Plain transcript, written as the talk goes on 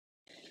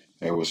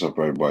Hey, what's up,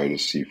 everybody?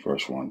 This is C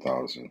First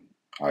 1000.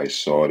 I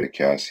saw the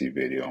Cassie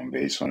video, and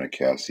based on the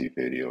Cassie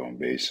video, and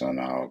based on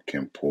how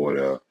Kim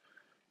Porter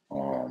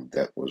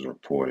that was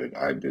reported,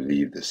 I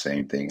believe the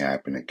same thing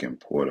happened to Kim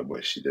Porter,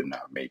 but she did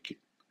not make it.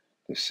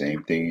 The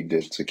same thing he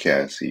did to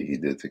Cassie, he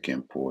did to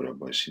Kim Porter,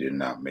 but she did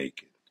not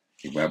make it.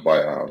 He went by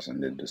her house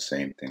and did the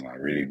same thing. I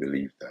really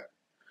believe that.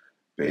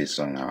 Based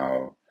on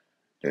how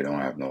they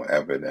don't have no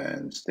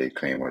evidence, they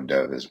claim her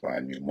death is by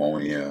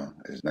pneumonia.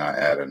 It's not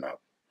adding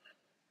up.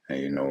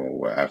 And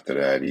after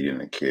that, he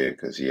didn't care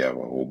because he have a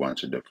whole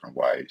bunch of different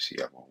wives. He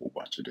have a whole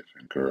bunch of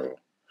different girls.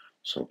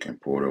 So Kim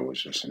Porter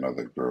was just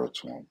another girl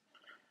to him.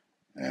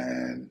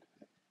 And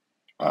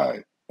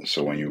I,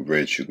 so when you're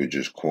rich, you could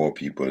just call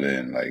people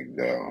in, like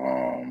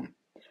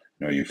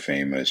you're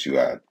famous, you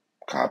got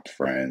cop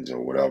friends or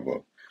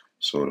whatever.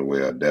 So the way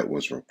her death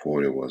was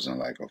reported wasn't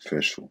like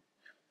official.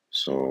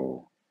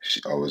 So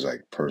I was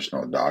like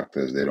personal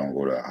doctors. They don't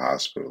go to a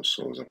hospital,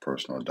 so it's a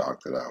personal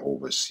doctor that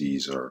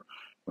oversees her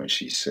when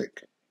she's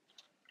sick.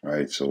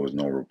 Right? So there was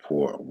no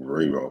report,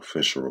 real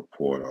official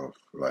report of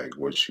like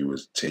what she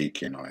was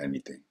taking or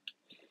anything.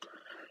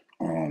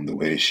 The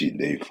way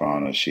they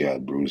found her, she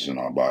had bruises on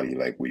her body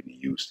like Whitney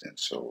Houston.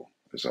 So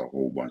there's a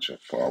whole bunch of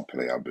foul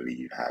play, I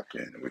believe,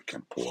 happened with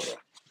Kim Porter.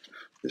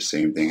 The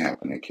same thing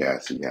happened to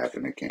Cassie,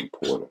 happened to Kim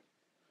Porter.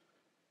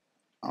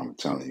 I'm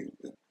telling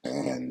you,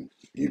 and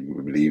you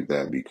believe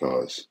that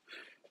because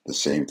the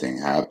same thing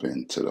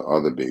happened to the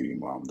other baby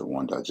mom, the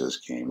one that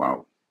just came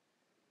out.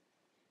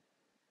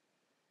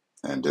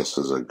 And this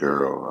is a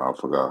girl, I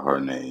forgot her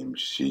name.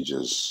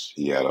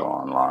 He had her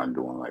online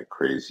doing like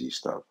crazy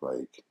stuff,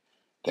 like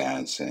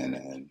dancing.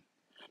 And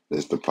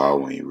this the power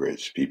when you're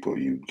rich.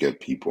 You get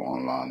people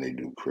online, they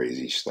do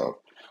crazy stuff.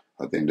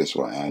 I think that's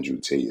what Andrew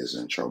Tate is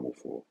in trouble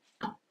for.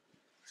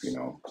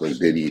 Look at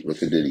Diddy,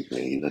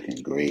 he's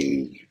looking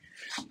great,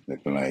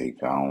 looking like,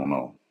 I don't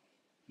know,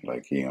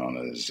 like he on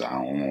his, I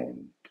don't know,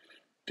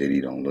 Diddy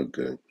don't look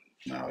good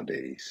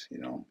nowadays.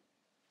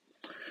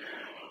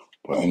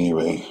 But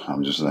anyway,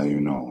 I'm just letting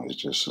you know, it's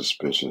just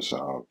suspicious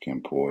how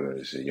Kim Porter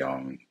is a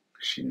young,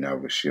 she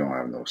don't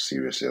have no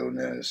serious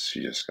illness.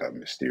 She just got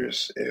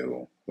mysterious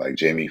ill, like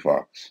Jamie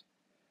Foxx,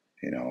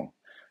 you know.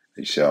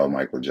 They saw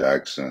Michael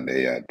Jackson,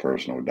 they had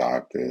personal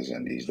doctors,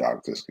 and these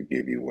doctors could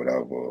give you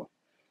whatever.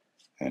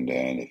 And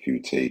then if you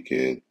take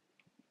it,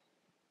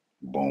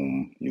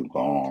 boom, you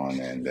gone.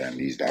 And then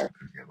these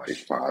doctors get like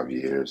 5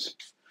 years.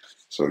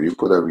 So you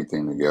put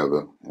everything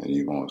together, and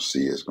you're gonna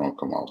see it's gonna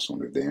come out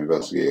soon. If they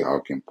investigate how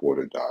Kim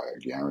Porter died, I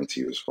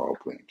guarantee it was foul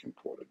play in Kim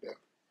Porter death.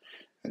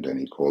 And then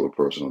he called the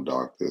personal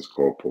doctors,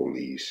 called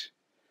police,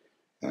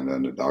 and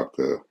then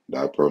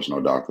that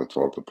personal doctor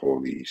talked to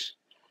police,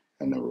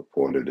 and they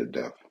reported the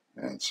death.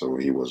 And so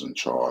he was in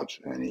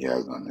charge, and he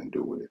has nothing to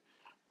do with it.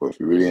 But if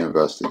you really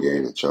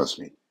investigate it, trust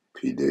me,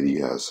 P. Diddy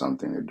has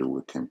something to do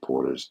with Kim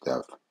Porter's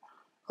death,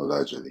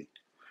 allegedly.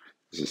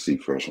 This is C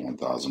Fresh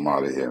 1000. I'm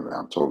out of here, man.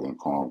 I'm talking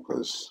calm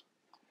because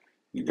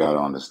you gotta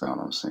understand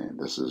what I'm saying.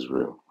 This is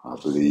real. I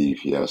believe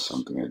he has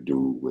something to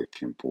do with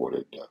Kim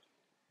Porter's death.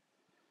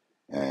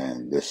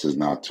 And this is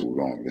not too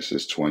long. This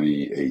is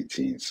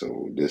 2018,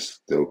 so this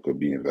still could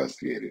be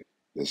investigated.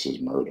 This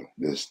is murder.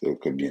 This still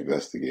could be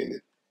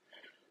investigated.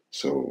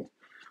 So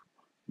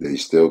they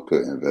still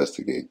could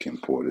investigate Kim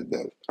Porter's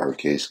death. Our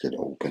case could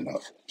open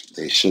up.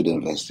 They should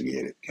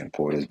investigate it. Kim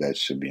Porter's death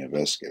should be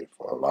investigated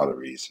for a lot of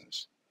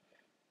reasons.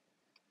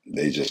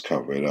 They just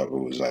cover it up. It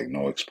was like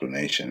no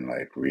explanation,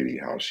 like really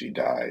how she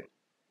died.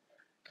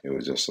 It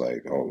was just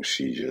like, oh,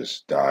 she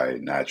just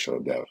died natural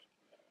death.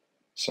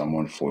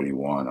 Someone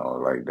 41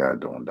 or like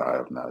that don't die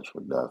of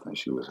natural death, and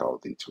she was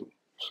healthy too.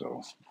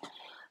 So,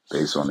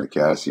 based on the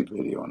Cassie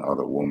video and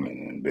other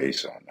women, and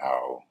based on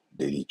how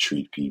they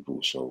treat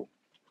people, so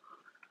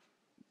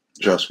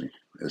trust me,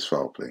 it's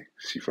foul play.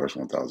 See, first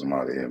 1000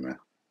 out of here, man.